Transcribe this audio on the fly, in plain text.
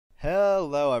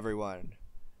Hello everyone,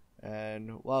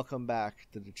 and welcome back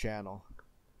to the channel.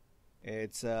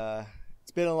 It's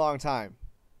been a long time.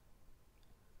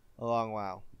 A long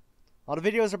while. All the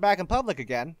videos are back in public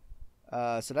again,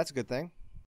 so that's a good thing.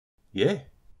 Yeah.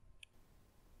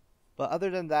 But other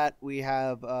than that, we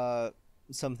have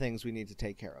some things we need to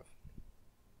take care of.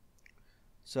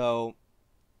 So,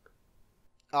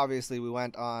 obviously we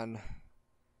went on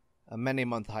a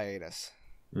many-month hiatus.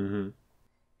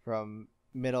 From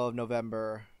middle of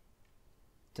November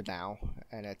to now,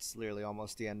 and it's literally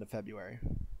almost the end of February.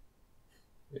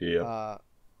 Yeah.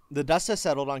 The dust has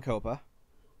settled on COPPA,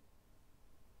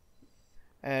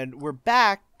 and we're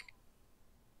back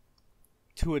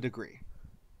to a degree.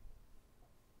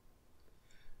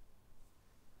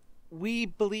 We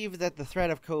believe that the threat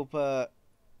of COPPA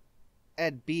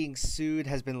and being sued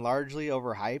has been largely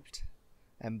overhyped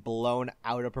and blown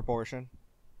out of proportion.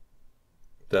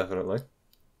 Definitely.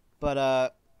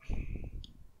 But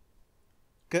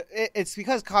it's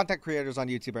because content creators on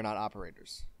YouTube are not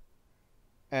operators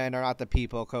and are not the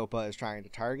people COPPA is trying to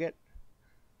target.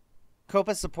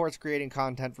 COPPA supports creating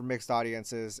content for mixed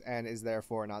audiences and is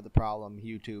therefore not the problem.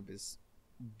 YouTube is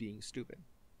being stupid,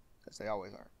 because they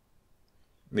always are.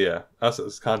 Yeah. Us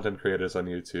as content creators on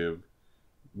YouTube,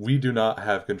 we do not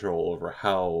have control over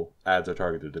how ads are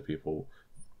targeted to people.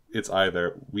 It's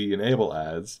either we enable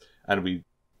ads and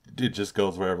it just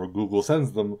goes wherever Google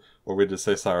sends them, or we just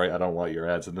say, sorry, I don't want your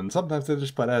ads. And then sometimes they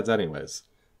just put ads anyways.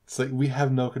 It's like we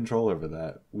have no control over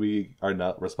that. We are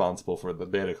not responsible for the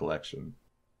data collection.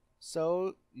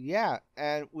 So, yeah,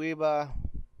 and we've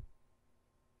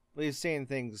seen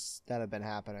things that have been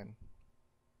happening.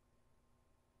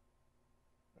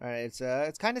 It's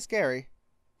kind of scary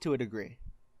to a degree.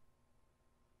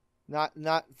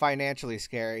 Not financially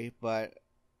scary, but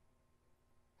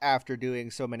after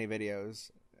doing so many videos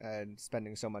and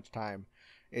spending so much time,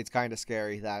 it's kind of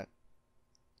scary that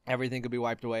everything could be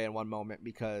wiped away in one moment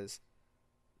because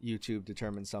YouTube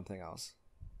determines something else,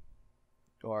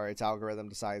 or its algorithm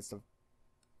decides to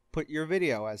put your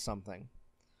video as something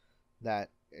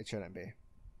that it shouldn't be.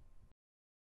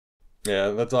 Yeah,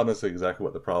 that's honestly exactly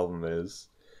what the problem is.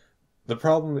 The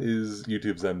problem is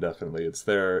YouTube's end, definitely. It's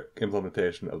their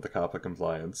implementation of the COPPA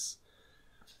compliance.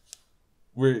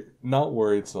 We're not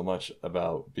worried so much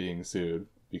about being sued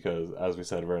because, as we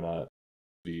said, we're not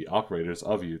the operators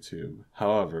of YouTube.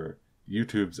 However,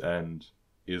 YouTube's end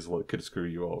is what could screw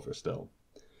you over still.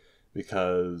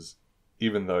 Because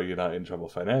even though you're not in trouble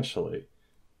financially,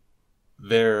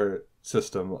 their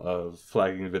system of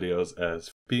flagging videos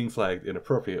as being flagged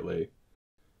inappropriately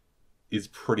is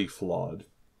pretty flawed.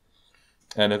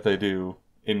 And if they do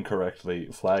incorrectly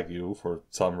flag you for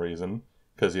some reason,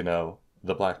 because, you know,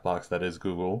 the black box that is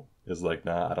Google is like,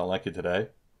 nah, I don't like you today.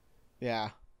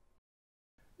 Yeah.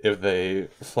 If they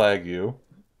flag you,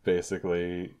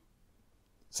 basically,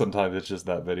 sometimes it's just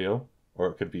that video, or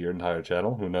it could be your entire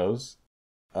channel, who knows.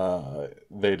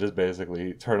 They just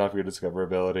basically turn off your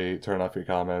discoverability, turn off your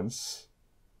comments,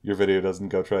 your video doesn't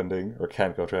go trending, or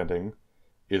can't go trending,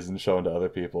 isn't shown to other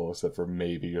people except for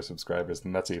maybe your subscribers,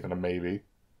 and that's even a maybe.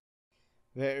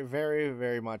 Very, very,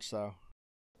 very much so.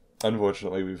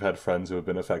 Unfortunately, we've had friends who have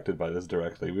been affected by this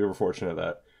directly. We were fortunate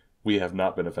that we have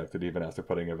not been affected even after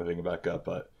putting everything back up,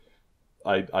 but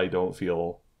I don't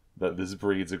feel that this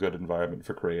breeds a good environment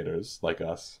for creators like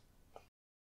us.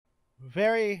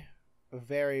 Very,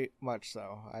 very much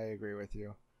so. I agree with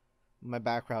you. My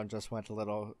background just went a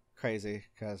little crazy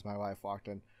because my wife walked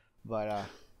in. But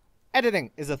editing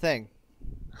is a thing.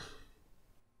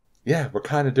 Yeah, we're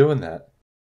kind of doing that.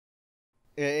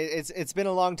 It's been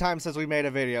a long time since we made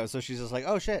a video, so she's just like,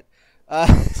 oh shit.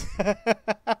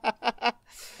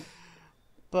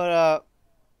 But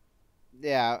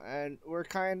yeah, and we're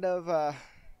kind of at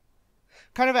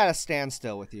a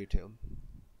standstill with YouTube.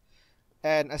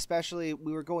 And especially,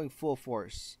 we were going full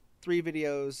force, 3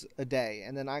 videos a day,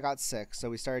 and then I got sick, so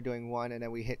we started doing 1, and then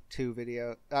we hit 3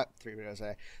 videos a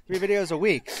day, 3 videos a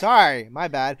week. Sorry, my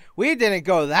bad. We didn't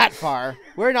go that far.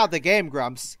 We're not the Game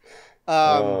Grumps.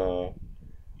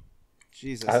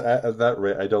 Jesus. At that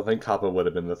rate, I don't think COPPA would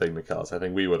have been the thing to kill us. I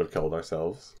think we would have killed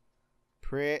ourselves.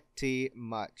 Pretty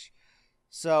much.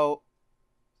 So,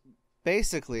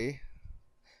 basically,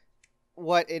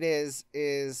 what it is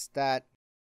that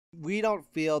we don't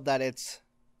feel that it's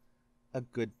a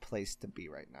good place to be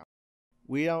right now.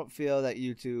 We don't feel that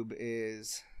YouTube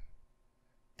is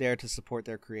there to support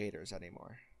their creators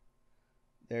anymore.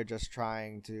 They're just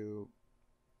trying to,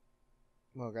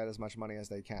 well, get as much money as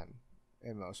they can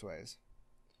in most ways.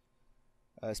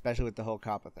 Especially with the whole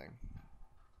COPPA thing.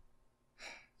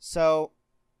 So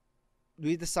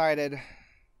we decided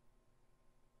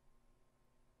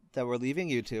that we're leaving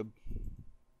YouTube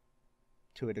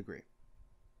to a degree.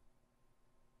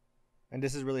 And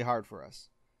this is really hard for us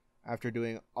after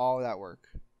doing all that work.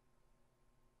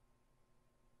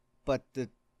 But the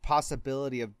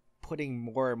possibility of putting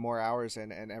more and more hours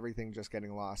in and everything just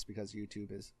getting lost because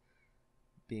YouTube is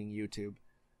being YouTube.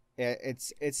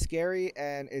 It's scary,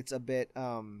 and it's a bit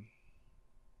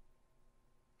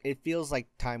it feels like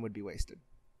time would be wasted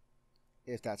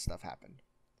if that stuff happened.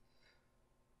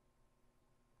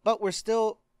 But we're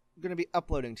still going to be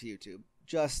uploading to YouTube,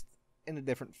 just in a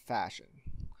different fashion.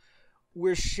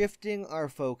 We're shifting our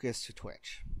focus to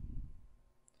Twitch.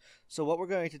 So what we're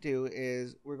going to do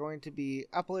is we're going to be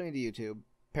uploading to YouTube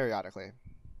periodically.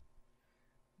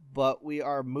 But we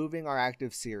are moving our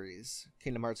active series.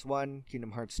 Kingdom Hearts 1,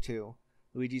 Kingdom Hearts 2,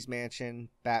 Luigi's Mansion,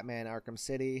 Batman Arkham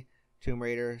City, Tomb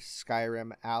Raider,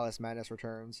 Skyrim, Alice Madness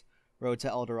Returns, Road to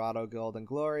El Dorado, Gold and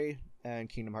Glory, and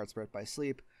Kingdom Hearts Birth by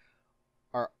Sleep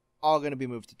are all going to be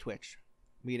moved to Twitch.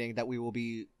 Meaning that we will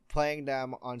be playing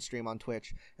them on stream on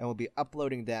Twitch, and we'll be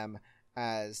uploading them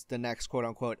as the next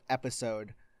quote-unquote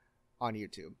episode on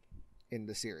YouTube in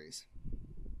the series.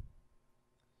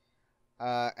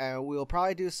 And we'll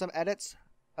probably do some edits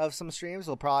of some streams.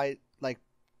 We'll probably like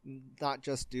not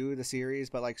just do the series,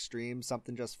 but like stream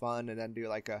something just fun and then do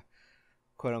like a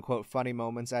quote unquote funny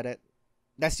moments edit.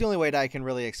 That's the only way that I can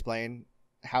really explain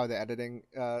how the editing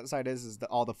side is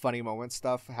all the funny moments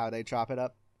stuff, how they chop it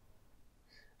up.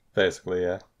 Basically,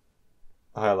 yeah.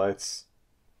 Highlights.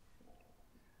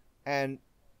 And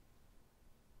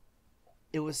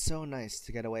it was so nice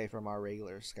to get away from our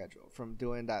regular schedule, from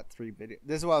doing that 3 video.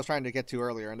 This is what I was trying to get to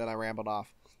earlier, and then I rambled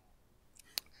off.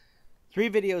 3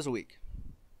 videos a week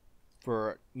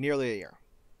for nearly a year.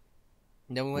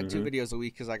 And then we went 2 videos a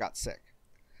week because I got sick.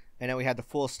 And then we had the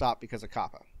full stop because of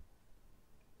COPPA.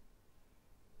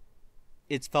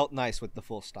 It's felt nice with the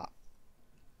full stop.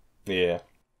 Yeah.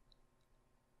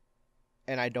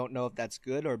 And I don't know if that's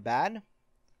good or bad.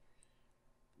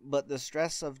 But the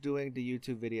stress of doing the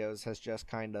YouTube videos has just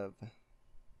kind of...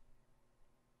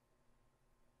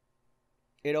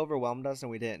 It overwhelmed us and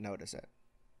we didn't notice it.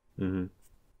 Mm-hmm.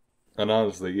 And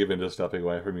honestly, even just stepping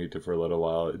away from YouTube for a little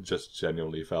while, it just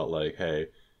genuinely felt like, hey,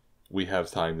 we have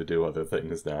time to do other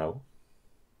things now.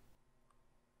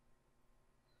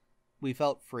 We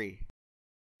felt free.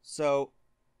 So,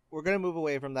 we're going to move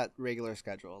away from that regular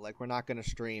schedule. Like, we're not going to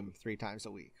stream 3 times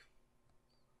a week.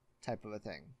 Type of a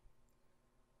thing.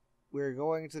 We're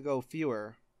going to go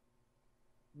fewer.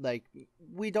 Like,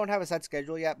 we don't have a set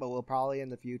schedule yet, but we'll probably in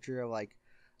the future have, like,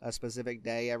 a specific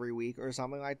day every week or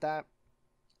something like that.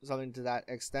 Something to that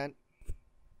extent.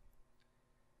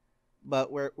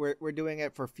 But we're doing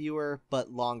it for fewer but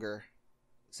longer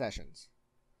sessions.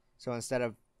 So instead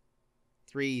of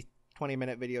 3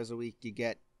 20-minute videos a week, you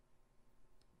get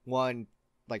 1,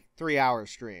 like, 3-hour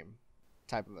stream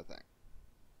type of a thing.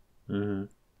 Mm-hmm.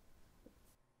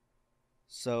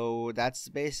 So that's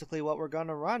basically what we're going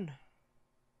to run.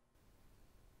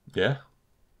 Yeah.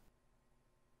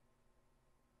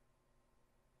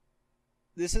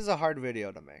 This is a hard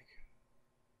video to make.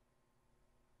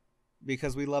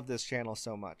 Because we love this channel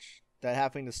so much that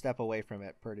having to step away from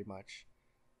it pretty much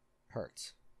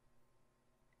hurts.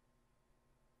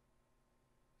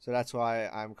 So that's why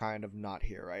I'm kind of not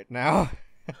here right now.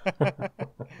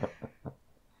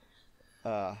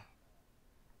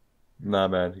 Nah,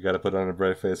 man, you gotta put on a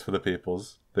brave face for the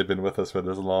peoples. They've been with us for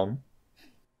this long.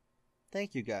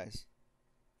 Thank you guys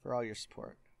for all your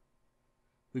support.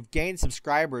 We've gained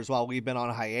subscribers while we've been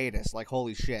on hiatus. Like,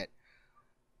 holy shit.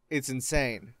 It's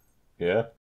insane. Yeah.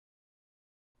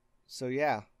 So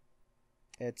yeah.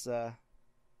 It's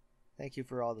thank you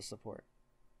for all the support.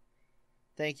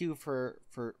 Thank you for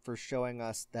showing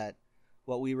us that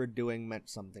what we were doing meant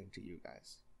something to you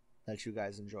guys. That you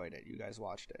guys enjoyed it. You guys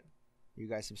watched it. You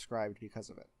guys subscribed because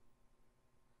of it.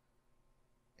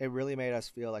 It really made us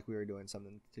feel like we were doing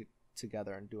something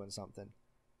together and doing something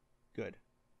good.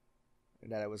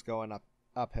 And that it was going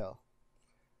uphill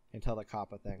until the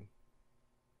COPPA thing.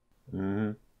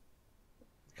 Mm-hmm.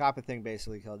 The COPPA thing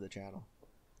basically killed the channel.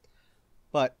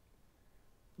 But,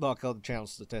 well, killed the channel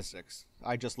statistics.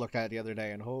 I just looked at it the other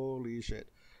day and holy shit.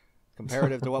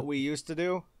 Comparative to what we used to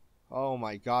do, oh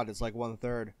my god, it's like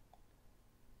 1/3.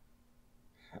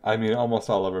 I mean, almost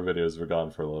all of our videos were gone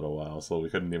for a little while, so we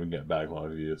couldn't even get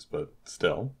backlog views, but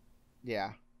still.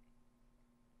 Yeah.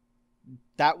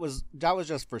 That was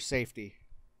just for safety.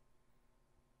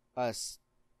 Us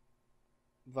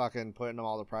fucking putting them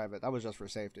all to private. That was just for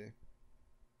safety.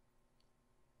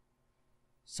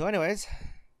 So anyways,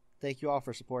 thank you all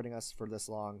for supporting us for this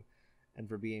long and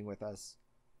for being with us.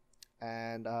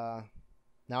 And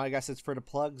Now I guess it's for the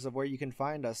plugs of where you can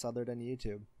find us other than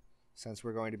YouTube, since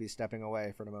we're going to be stepping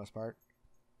away for the most part.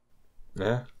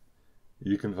 Yeah.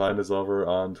 You can find us over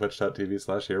on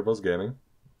twitch.tv/HeroBroesGaming.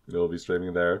 We'll be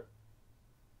streaming there.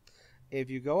 If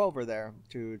you go over there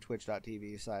to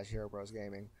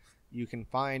twitch.tv/HeroBroesGaming, you can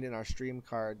find in our stream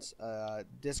cards a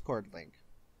Discord link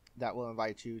that will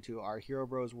invite you to our Hero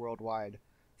Bros Worldwide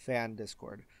fan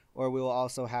Discord. Or we will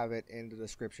also have it in the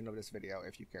description of this video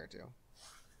if you care to.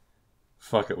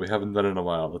 Fuck it, we haven't done it in a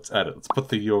while. Let's edit. Let's put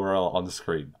the URL on the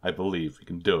screen. I believe we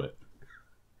can do it.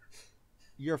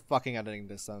 You're fucking editing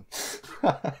this, son.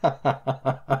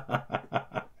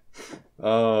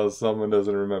 Oh, someone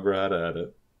doesn't remember how to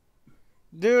edit.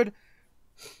 Dude,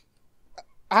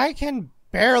 I can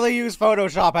barely use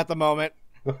Photoshop at the moment.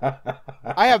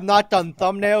 I have not done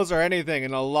thumbnails or anything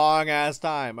in a long-ass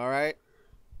time, alright?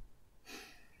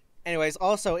 Anyways,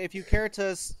 also, if you care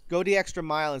to go the extra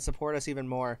mile and support us even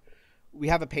more, we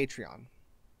have a Patreon.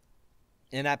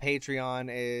 And that Patreon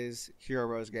is Hero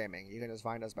Bros Gaming. You can just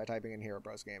find us by typing in Hero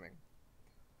Bros Gaming.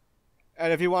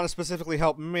 And if you want to specifically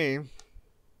help me,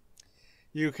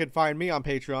 you can find me on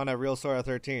Patreon at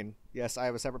RealSora13. Yes, I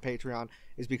have a separate Patreon.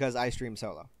 It's because I stream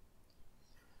solo.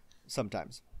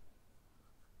 Sometimes.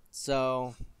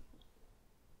 So,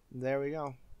 there we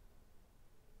go.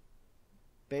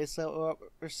 Basically what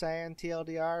we're saying,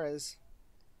 TLDR, is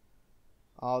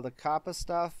all the COPPA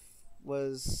stuff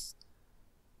was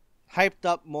hyped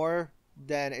up more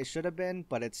than it should have been,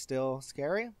 but it's still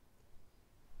scary.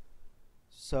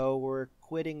 So we're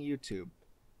quitting YouTube,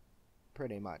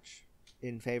 pretty much,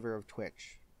 in favor of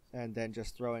Twitch, and then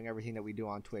just throwing everything that we do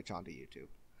on Twitch onto YouTube.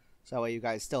 So that way you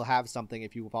guys still have something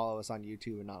if you follow us on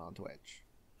YouTube and not on Twitch.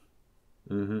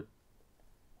 Mm-hmm.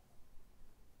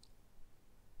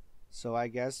 So I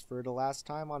guess for the last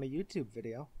time on a YouTube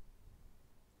video,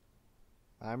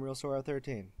 I'm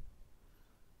RealSora13.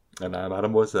 And I'm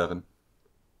AdamBoy7.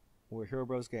 We're Hero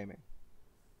Bros Gaming.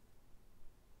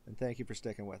 And thank you for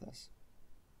sticking with us.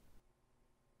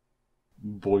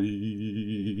 Boy.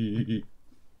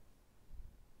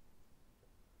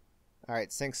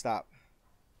 Alright, sync stop.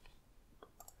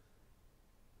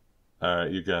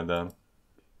 Alright, you count down.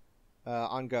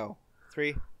 On go.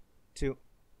 3, 2,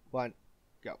 1,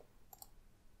 go.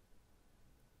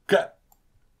 Cut.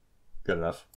 Good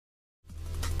enough.